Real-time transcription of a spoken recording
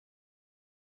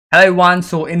Hello everyone,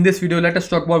 so in this video let us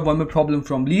talk about one more problem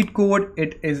from LEETCODE.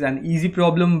 It is an easy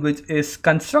problem which is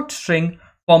construct string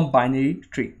from binary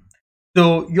tree.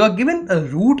 So you are given a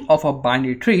root of a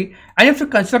binary tree and you have to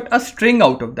construct a string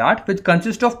out of that which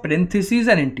consists of parentheses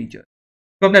and integers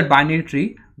from that binary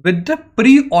tree with the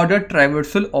pre-ordered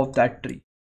traversal of that tree.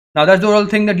 Now that's the whole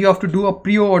thing, that you have to do a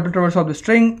pre-ordered traversal of the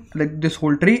string, like this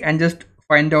whole tree, and just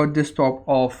find out this top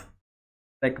of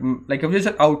like if you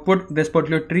just output this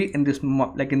particular tree in this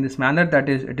in this manner, that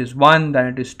is, it is 1, then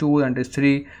it is 2, then it is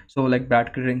 3, so like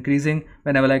bracket increasing.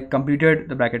 Whenever like completed,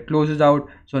 the bracket closes out,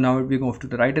 so now we move to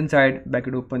the right hand side,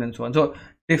 bracket open, and so on. So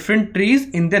different trees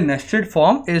in their nested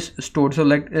form is stored. So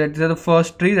like the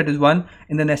first tree, that is 1,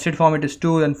 in the nested form it is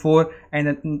 2 and 4, and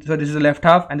then so this is the left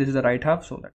half and this is the right half.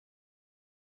 So that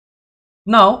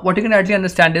now what you can actually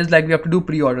understand is, like, we have to do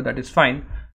pre-order, that is fine,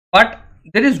 but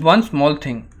there is one small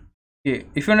thing. Okay,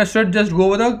 if you understood, just go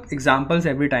over the examples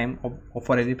every time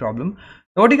for any problem.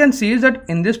 So what you can see is that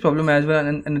in this problem as well,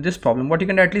 and in this problem, what you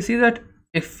can actually see is that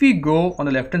if we go on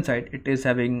the left hand side, it is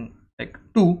having like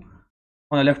 2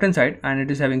 on the left hand side and it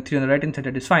is having 3 on the right hand side,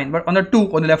 that is fine. But on the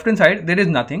 2 on the left hand side, there is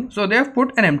nothing, so they have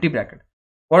put an empty bracket.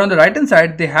 But on the right hand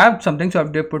side, they have something, so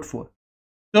they have put 4.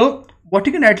 So what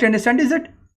you can actually understand is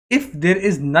that if there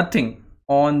is nothing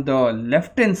on the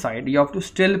left hand side, you have to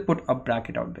still put a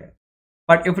bracket out there.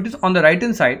 But if it is on the right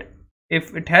hand side,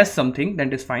 if it has something, then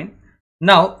it is fine.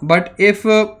 Now, but if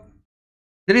there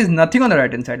is nothing on the right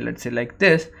hand side, let's say like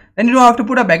this, then you don't have to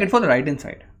put a bracket for the right hand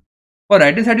side. For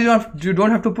right hand side, you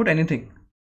don't have to put anything.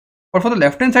 But for the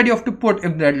left hand side, you have to put,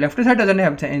 if the left hand side doesn't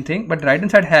have anything, but right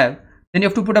hand side have, then you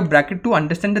have to put a bracket to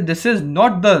understand that this is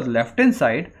not the left hand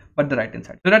side, but the right hand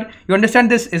side, so that you understand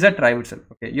this is a tribe itself.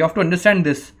 Okay, you have to understand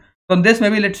this. From this,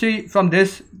 maybe let's say from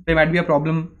this, there might be a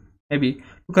problem, maybe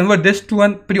to convert this to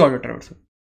an pre-order traversal.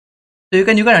 So you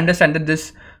can understand that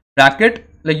this bracket,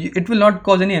 like, it will not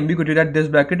cause any ambiguity that this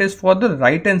bracket is for the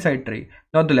right hand side tree,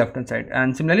 not the left hand side,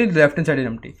 and similarly the left hand side is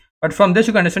empty. But from this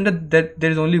you can understand that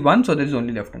there is only 1, so there is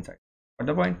only left hand side. Got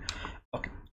the point?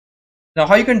 Okay, now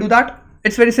how you can do that?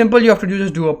 It's very simple. You have to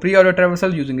just do a pre-order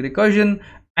traversal using recursion,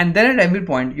 and then at every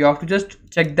point you have to just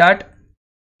check that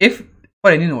if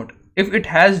for any node, if it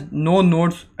has no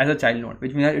nodes as a child node,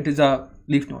 which means that it is a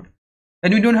leaf node,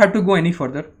 then you don't have to go any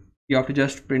further. You have to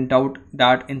just print out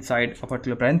that inside a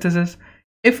particular parenthesis.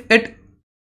 If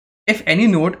any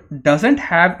node doesn't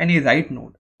have any right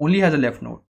node, only has a left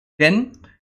node, then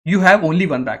you have only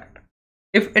one bracket.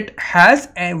 If it has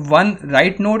one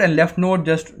right node and left node,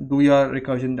 just do your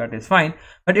recursion, that is fine.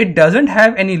 But it doesn't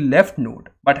have any left node,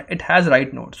 but it has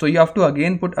right node, so you have to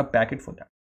again put a bracket for that.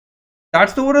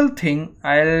 That's the overall thing.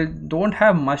 I don't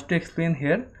have much to explain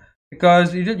here,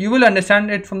 because you will understand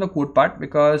it from the code part,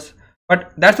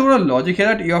 but that's the overall logic here,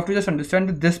 that you have to just understand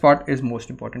that this part is most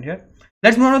important here.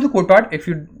 Let's move on to the code part. If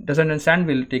you doesn't understand,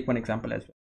 we'll take one example as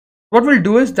well. What we'll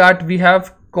do is that we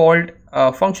have called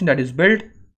a function that is build,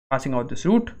 passing out this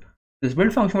root. This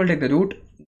build function will take the root,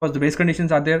 because the base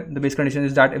conditions are there. The base condition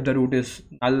is that if the root is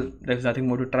null, there's nothing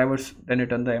more to traverse, then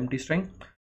return the empty string.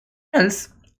 Else,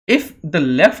 if the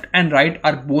left and right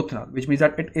are both null, which means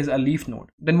that it is a leaf node,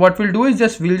 then what we'll do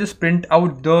is we'll just print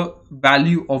out the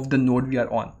value of the node we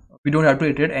are on. We don't have to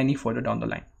iterate any further down the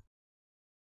line.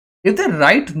 If the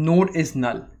right node is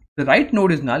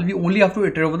null, we only have to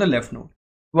iterate over the left node.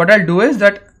 What I'll do is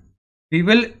that we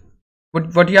will,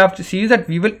 what you have to see is that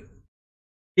we will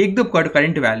take the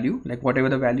current value, like whatever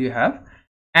the value you have,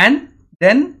 and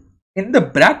then in the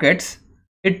brackets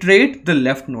iterate the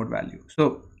left node value.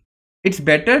 So it's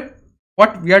better,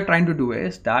 what we are trying to do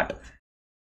is that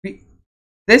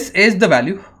this is the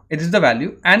value, it is the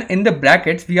value, and in the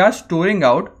brackets we are storing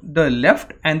out the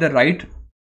left and the right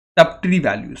subtree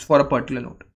values for a particular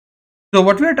node. So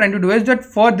what we are trying to do is that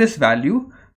for this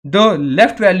value, the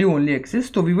left value only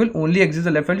exists, so we will only exist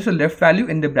the left value. So left value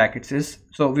in the brackets is,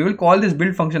 so we will call this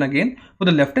build function again for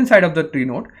the left hand side of the tree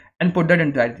node and put that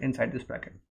inside this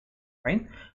bracket. Fine.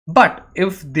 But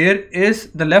if there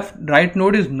is the right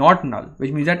node is not null,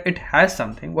 which means that it has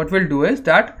something, what we'll do is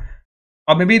that,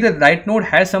 or maybe the right node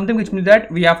has something, which means that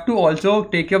we have to also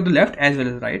take care of the left as well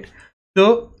as right.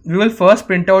 So we will first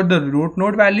print out the root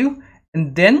node value,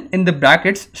 and then in the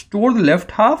brackets store the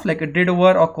left half, like iterate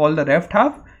over or call the left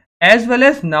half, as well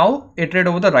as now iterate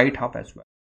over the right half as well.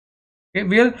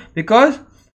 Okay, because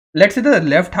let's say the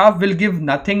left half will give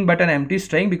nothing but an empty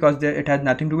string, because it has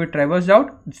nothing to be traversed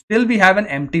out. Still we have an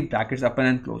empty brackets open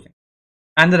and closing,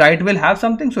 and the right will have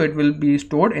something, so it will be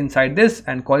stored inside this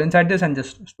and call inside this and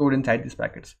just stored inside these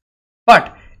brackets.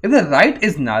 But if the right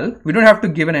is null, we don't have to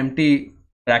give an empty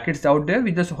brackets out there.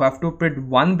 We just have to print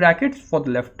one bracket for the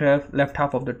left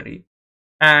half of the tree,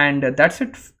 and that's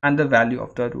it, and the value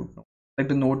of the root node, like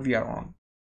the node we are on.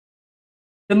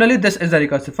 Similarly, this is the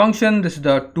recursive function, this is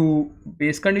the two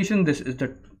base condition, this is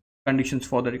the conditions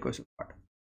for the recursive part.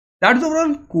 That's the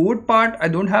overall code part. I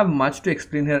don't have much to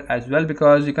explain here as well,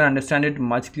 because you can understand it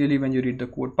much clearly when you read the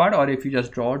code part, or if you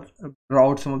just draw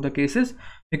out some of the cases,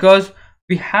 because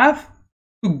we have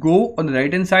to go on the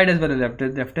right hand side as well as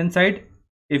left hand side.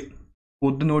 If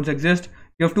both the nodes exist,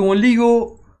 you have to only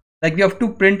go, like we have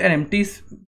to print an empty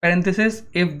parenthesis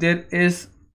if there is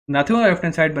nothing on the left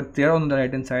hand side but they are on the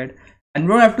right hand side, and we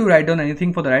don't have to write down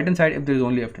anything for the right hand side if there is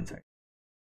only left hand side.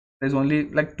 There's only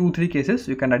like 2-3 cases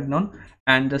you can write down,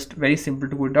 and just very simple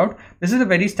to put it out. This is a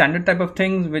very standard type of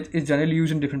thing which is generally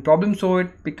used in different problems, so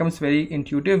it becomes very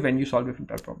intuitive when you solve different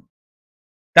type of problems.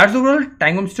 That's the overall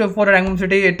time complexity. For a time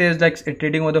complexity, it is like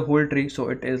iterating over the whole tree, so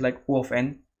it is like O of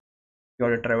n,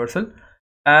 your traversal,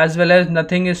 as well as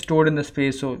nothing is stored in the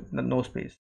space, so no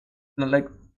space, like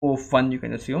O of 1 you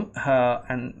can assume,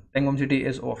 and time complexity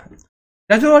is O of n.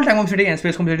 That's all time complexity and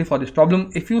space complexity for this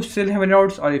problem. If you still have any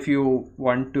doubts, or if you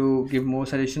want to give more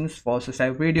suggestions for such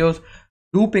type of videos,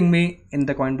 do ping me in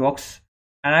the comment box,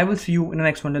 and I will see you in the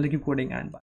next one. Keep coding,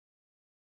 and bye.